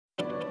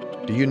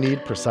Do you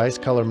need precise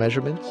color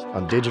measurements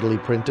on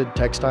digitally printed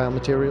textile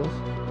materials?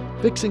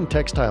 Fixing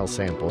textile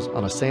samples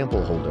on a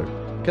sample holder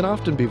can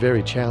often be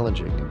very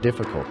challenging and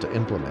difficult to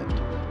implement.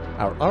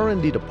 Our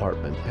R&D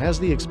department has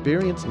the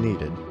experience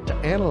needed to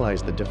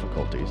analyze the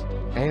difficulties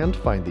and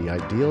find the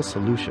ideal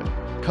solution.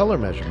 Color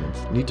measurements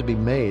need to be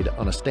made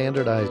on a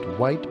standardized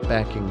white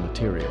backing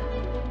material.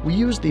 We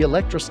use the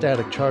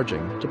electrostatic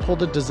charging to pull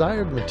the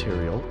desired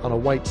material on a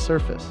white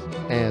surface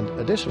and,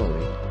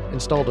 additionally,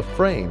 installed a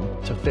frame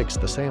to fix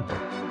the sample.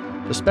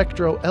 The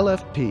Spectro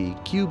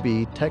LFP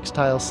QB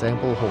Textile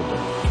Sample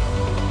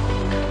Holder.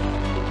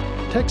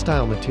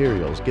 Textile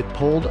materials get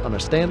pulled on a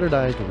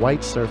standardized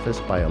white surface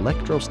by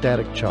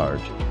electrostatic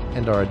charge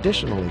and are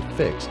additionally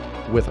fixed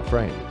with a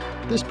frame.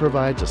 This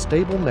provides a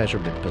stable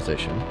measurement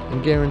position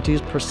and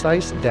guarantees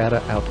precise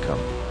data outcome.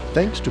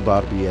 Thanks to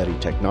Barbieri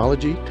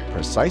technology,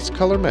 precise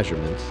color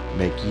measurements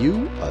make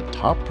you a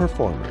top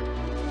performer.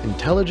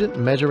 Intelligent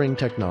measuring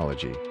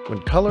technology when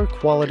color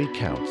quality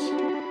counts.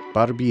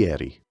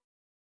 Barbieri.